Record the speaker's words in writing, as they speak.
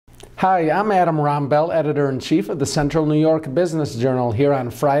Hi, I'm Adam Rombell, Editor-in-Chief of the Central New York Business Journal, here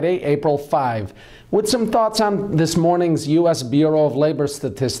on Friday, April 5, with some thoughts on this morning's U.S. Bureau of Labor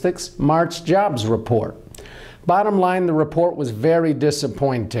Statistics March jobs report. Bottom line, the report was very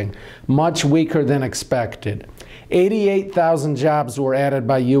disappointing, much weaker than expected. 88,000 jobs were added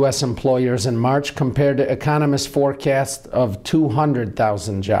by U.S. employers in March compared to economists' forecast of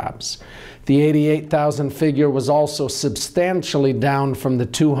 200,000 jobs. The 88,000 figure was also substantially down from the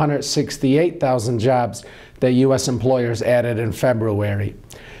 268,000 jobs that U.S. employers added in February.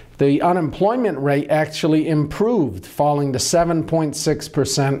 The unemployment rate actually improved, falling to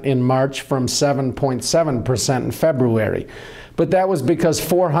 7.6% in March from 7.7% in February. But that was because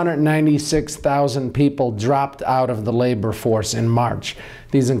 496,000 people dropped out of the labor force in March.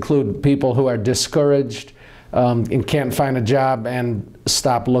 These include people who are discouraged and can't find a job and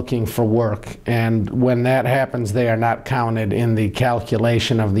stop looking for work. And when that happens, they are not counted in the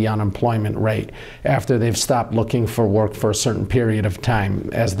calculation of the unemployment rate after they've stopped looking for work for a certain period of time,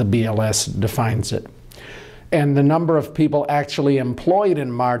 as the BLS defines it. And the number of people actually employed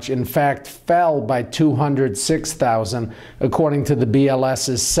in March, in fact, fell by 206,000, according to the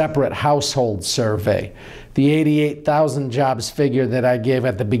BLS's separate household survey. The 88,000 jobs figure that I gave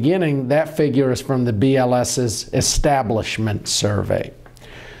at the beginning, that figure is from the BLS's establishment survey.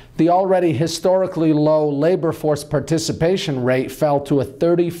 The already historically low labor force participation rate fell to a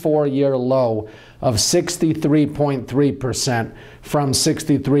 34-year low of 63.3% from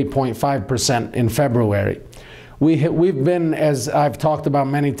 63.5% in February. We've been, as I've talked about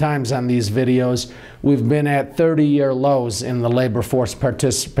many times on these videos, we've been at 30-year lows in the labor force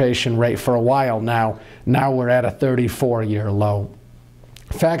participation rate for a while now. Now we're at a 34-year low.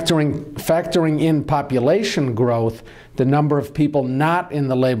 Factoring in population growth, the number of people not in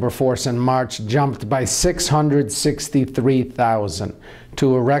the labor force in March jumped by 663,000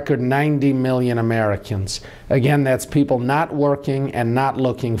 to a record 90 million Americans. Again, that's people not working and not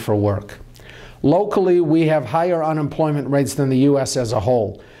looking for work. Locally, we have higher unemployment rates than the U.S. as a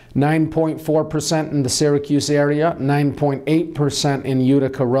whole. 9.4% in the Syracuse area, 9.8% in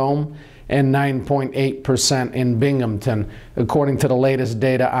Utica, Rome, and 9.8% in Binghamton, according to the latest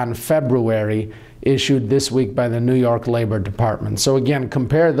data on February, issued this week by the New York Labor Department. So again,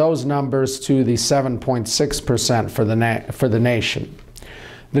 compare those numbers to the 7.6% for the nation.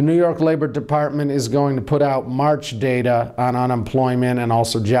 The New York Labor Department is going to put out March data on unemployment and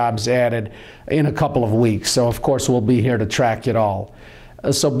also jobs added in a couple of weeks. So of course we'll be here to track it all.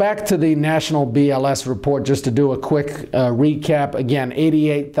 So back to the national BLS report, just to do a quick recap. Again,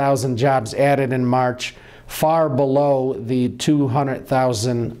 88,000 jobs added in March, far below the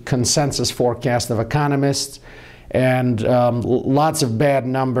 200,000 consensus forecast of economists, and lots of bad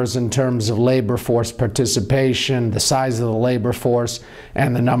numbers in terms of labor force participation, the size of the labor force,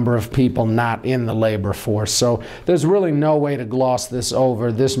 and the number of people not in the labor force. So there's really no way to gloss this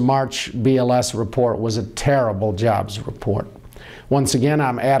over. This March BLS report was a terrible jobs report. Once again,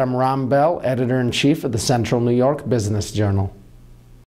 I'm Adam Rombell, Editor-in-Chief of the Central New York Business Journal.